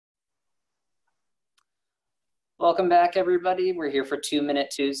Welcome back, everybody. We're here for 2-Minute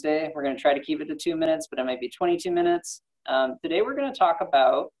Tuesday. We're going to try to keep it to 2 minutes, but it might be 22 minutes. Today, we're going to talk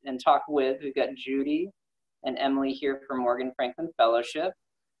about and talk with, we've got Judy and Emily here from Morgan Franklin Fellowship.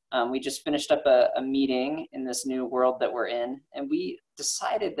 We just finished up a meeting in this new world that we're in, and we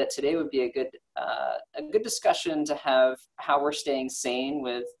decided that today would be a good discussion to have how we're staying sane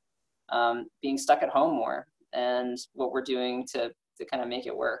with being stuck at home more and what we're doing to kind of make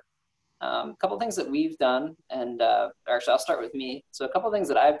it work. A couple things that we've done, and actually I'll start with me. So a couple things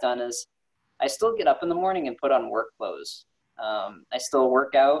that I've done is I still get up in the morning and put on work clothes. I still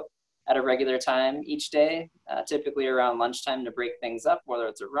work out at a regular time each day, typically around lunchtime to break things up, whether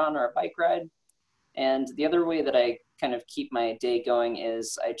it's a run or a bike ride. And the other way that I kind of keep my day going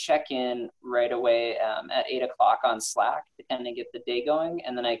is I check in right away at 8 o'clock on Slack to kind of get the day going,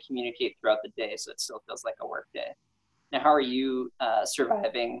 and then I communicate throughout the day so it still feels like a work day. Now, how are you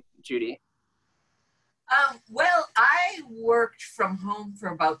surviving, Judy? Well, I worked from home for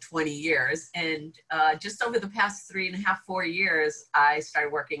about 20 years, and just over the past 3.5, 4 years, I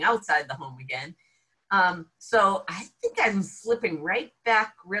started working outside the home again. So I think I'm slipping right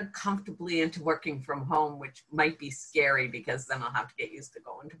back real comfortably into working from home, which might be scary because then I'll have to get used to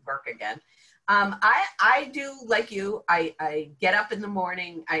going to work again. I do like you. I get up in the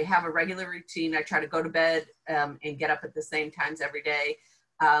morning. I have a regular routine. I try to go to bed and get up at the same times every day.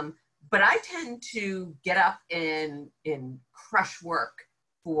 But I tend to get up and crush work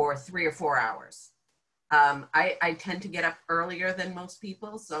for 3 or 4 hours. I tend to get up earlier than most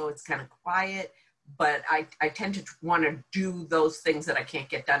people, so it's kind of quiet. But I tend to want to do those things that I can't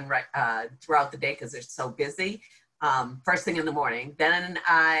get done right throughout the day because they're so busy. First thing in the morning. Then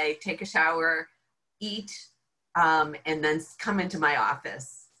I take a shower, eat, and then come into my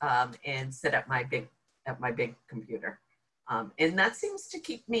office and sit at my big computer. And that seems to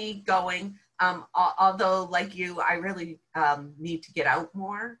keep me going. Although, like you, I really need to get out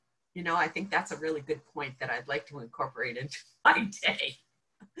more. You know, I think that's a really good point that I'd like to incorporate into my day.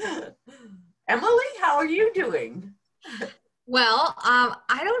 Emily, how are you doing? Well,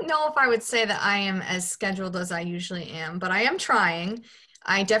 I don't know if I would say that I am as scheduled as I usually am, but I am trying.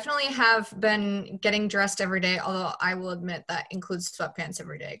 I definitely have been getting dressed every day, although I will admit that includes sweatpants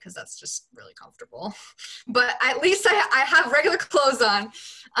every day because that's just really comfortable. But at least I have regular clothes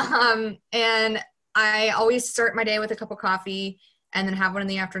on. And I always start my day with a cup of coffee and then have one in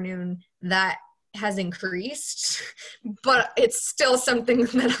the afternoon. That has increased, but it's still something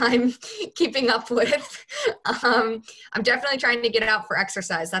that I'm keeping up with. I'm definitely trying to get out for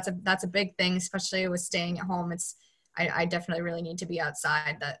exercise. That's a big thing, especially with staying at home. I definitely really need to be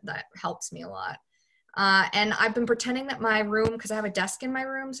outside. That helps me a lot. And I've been pretending that my room, because I have a desk in my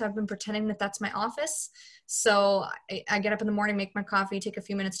room, so I've been pretending that that's my office. So I get up in the morning, make my coffee, take a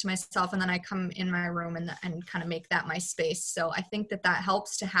few minutes to myself, and then I come in my room and kind of make that my space. So I think that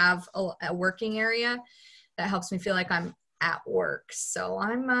helps to have a working area. That helps me feel like I'm at work. So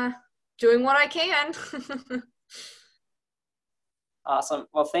I'm doing what I can. Awesome.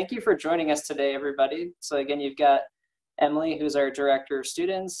 Well, thank you for joining us today, everybody. So again, you've got Emily, who's our Director of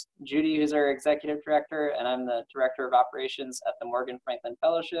Students, Judy, who's our Executive Director, and I'm the Director of Operations at the Morgan Franklin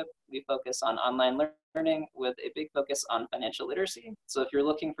Fellowship. We focus on online learning with a big focus on financial literacy. So if you're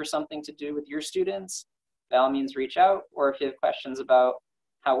looking for something to do with your students, by all means reach out, or if you have questions about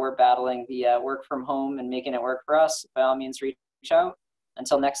how we're battling the work from home and making it work for us, by all means reach out.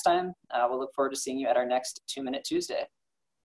 Until next time, we'll look forward to seeing you at our next 2-Minute Tuesday.